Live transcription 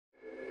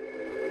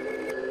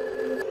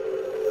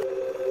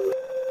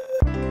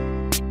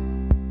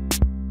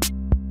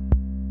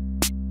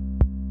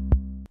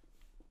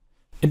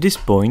At this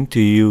point,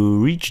 you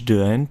reach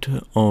the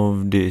end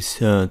of this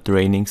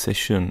training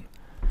session.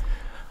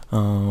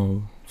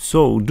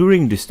 So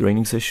during this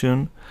training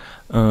session,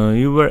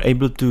 you were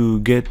able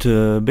to get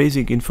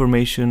basic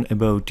information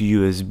about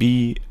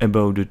USB,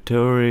 about the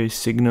theory,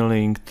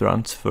 signaling,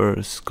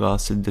 transfers,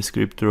 class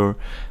descriptor,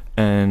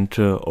 and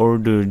all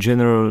the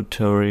general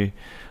theory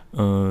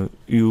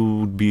you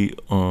would be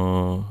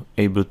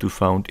able to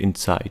find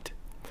inside.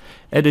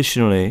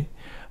 Additionally,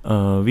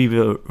 we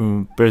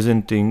were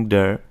presenting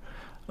there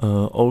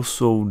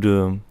also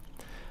the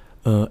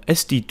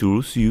ST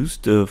tools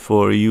used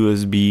for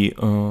USB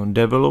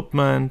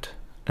development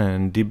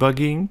and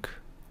debugging,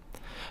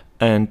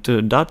 and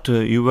that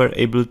you were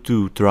able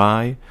to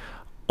try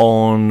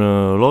on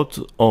lots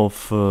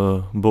of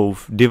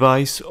both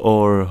device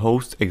or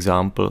host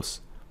examples.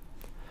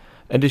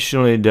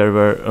 Additionally, there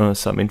were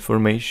some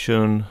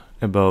information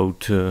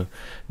about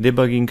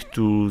debugging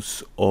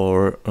tools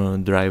or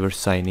driver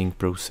signing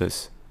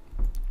process.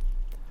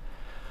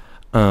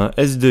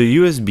 As the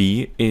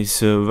USB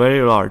is a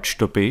very large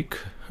topic,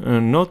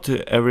 not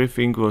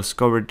everything was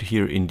covered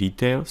here in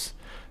details.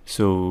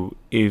 So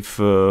if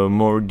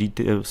more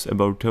details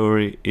about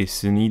theory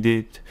is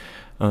needed,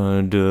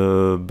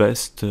 the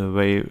best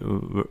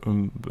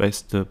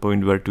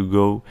point where to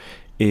go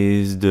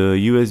is the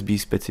USB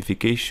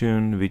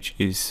specification, which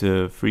is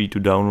free to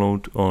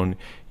download on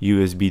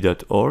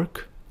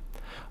usb.org.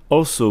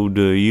 Also,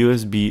 the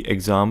USB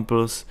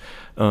examples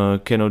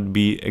cannot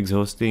be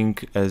exhausting,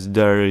 as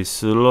there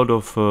is a lot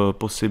of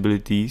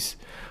possibilities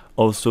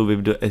also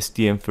with the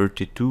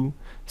STM32.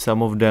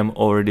 Some of them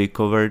already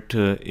covered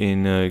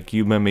in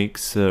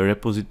CubeMX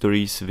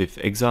repositories with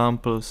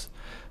examples.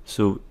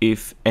 So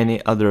if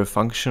any other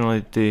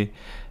functionality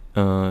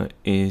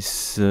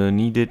is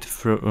needed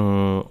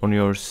on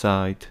your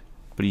side,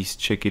 please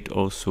check it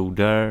also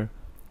there.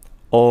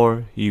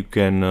 Or you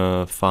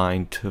can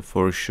find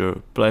for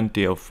sure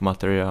plenty of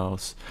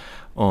materials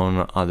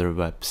on other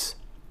webs.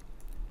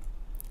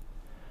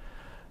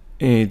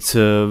 It's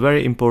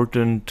very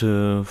important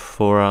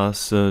for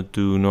us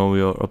to know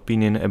your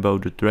opinion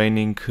about the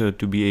training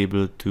to be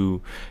able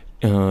to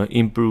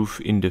improve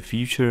in the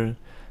future.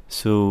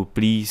 So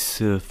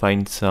please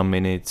find some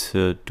minutes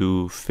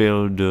to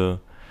fill the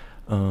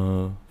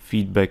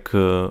feedback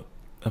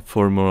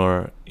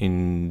formula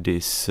in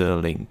this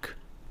link.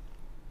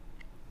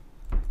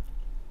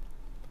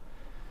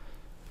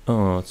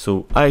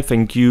 So I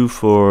thank you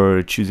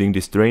for choosing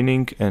this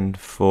training and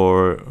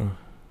for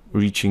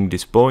reaching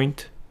this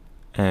point,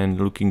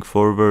 and looking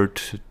forward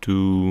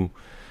to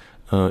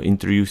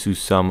introduce you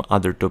some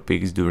other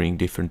topics during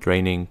different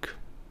training.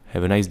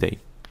 Have a nice day.